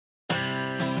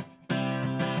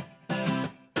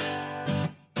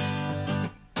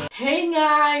Hey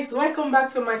guys, welcome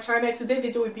back to my channel. Today's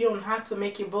video will be on how to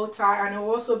make a bow tie, and I'll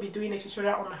also be doing a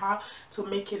tutorial on how to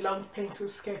make a long pencil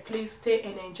skirt. Please stay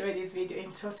and enjoy this video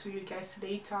and talk to you guys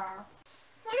later.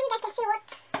 Here you guys can see what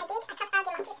I did. I cut out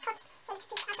the material, cut a little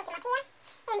piece out of the material,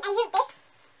 and I used this.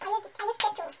 I used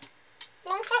tape to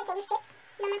measure. You can use tape,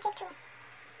 normal tape to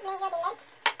measure the length.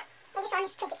 And this one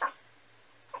is 24.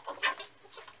 That's 24. I need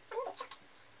the chalk.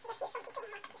 Just use something to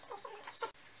mark this place and mark this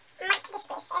place. Mark this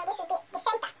place, and this will be the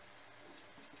center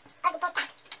of the bow tie.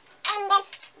 And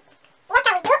what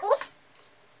I will do is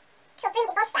to bring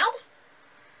the both side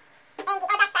and the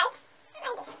other side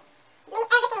like this. Meaning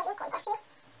everything is equal. You can see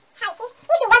how it is.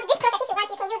 If you want this process, if you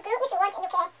want, you can use glue. If you want, you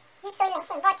can use sewing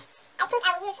machine. But I think I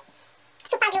will use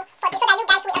super glue for this so that you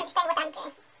guys will understand what I'm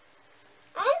doing.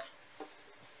 And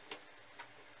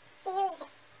use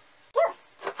glue.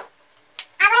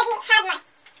 I already have my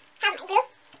glue.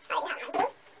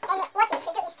 And what you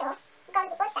should do is to gum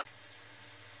the both sides.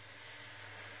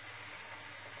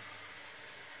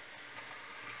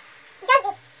 Just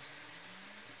bit.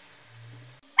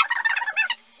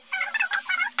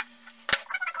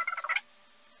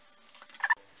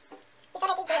 It's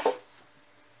already good.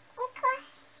 Equal.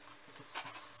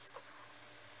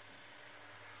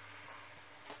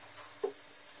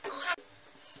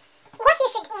 What you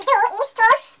should do is to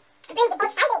bring the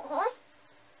both sides in here.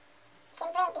 You can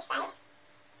bring this side.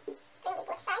 Bring the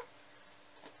both side.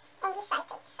 And this side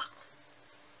to this side.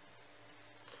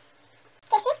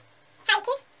 You see how it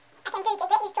is? I can do it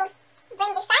again is to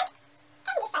bring this side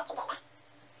and this side together.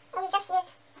 And you just use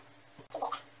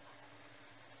together.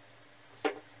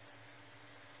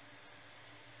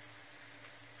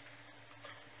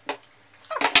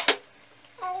 So,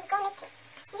 and you go make it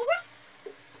as usual.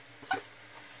 So,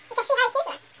 you can see how it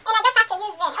is. And I just have to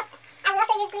use, I will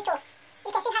also use glue too.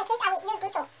 You can see how it is, I will use glue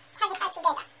too. Have this side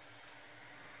together.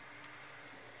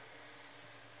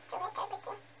 To make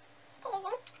everything stays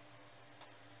in.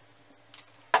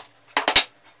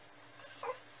 So.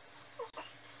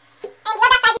 And the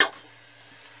other side, right.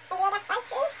 And the other side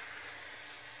too.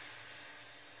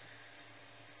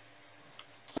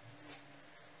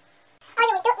 All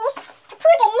you will do is to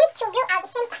pull the little glue out the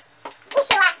center. If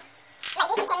you are like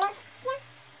this, you can make, yeah.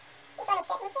 This one is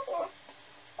 10 inches, meaning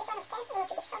this one is 10, meaning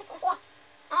to be something here.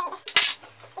 And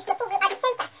it's to pull glue at the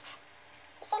center.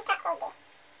 The center of the.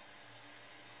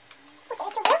 Put a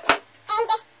little glue, and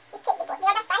you take the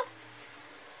other side.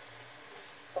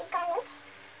 You gum it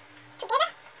together.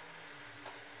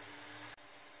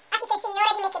 As you can see, you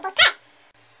already make a bow tie.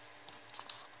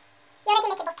 You already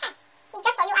make a bow tie. It's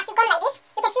just for you, as you gum like this,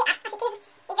 you can see as it is,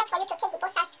 it's just for you to take the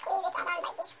both sides, squeeze it around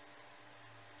like this.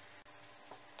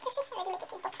 You can see, I already make a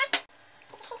cute bow tie.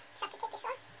 You can see, you just have to take this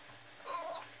one,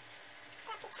 and you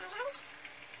wrap it around.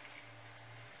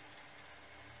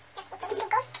 Just put a little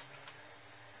gum.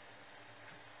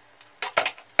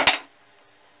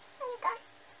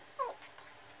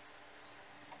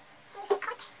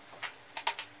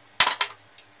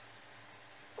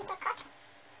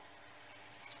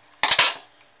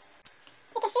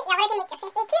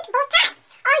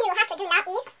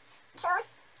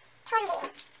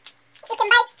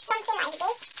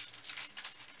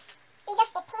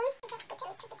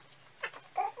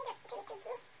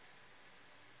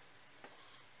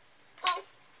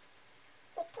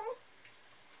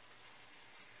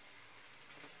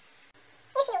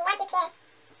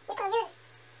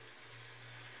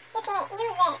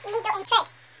 Needle and thread.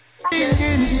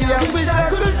 I wish I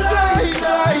could fly.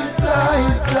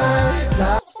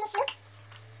 The finished look.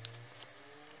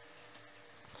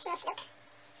 Finished look.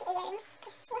 The earrings.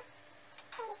 Okay, see?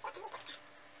 And this one, and the butter.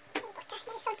 And the butter.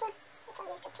 There is something you can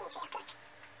use to pin to your clothes.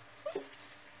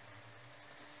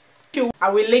 I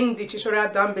will link the tutorial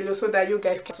down below so that you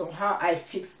guys can see how I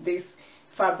fix this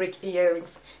fabric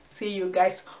earrings. See you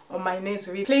guys on my next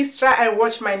video. Please try and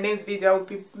watch my next video. I'll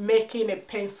be making a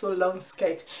pencil long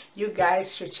skirt. You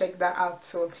guys should check that out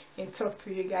too, and talk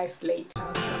to you guys later.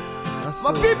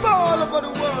 My people all over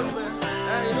the world, man.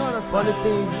 Hey, you know what I'm saying? Funny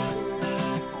things,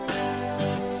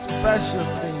 special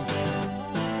things.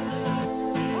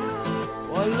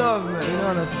 One love, man. You know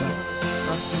what I'm saying?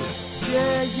 That's it.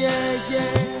 Yeah, yeah,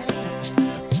 yeah.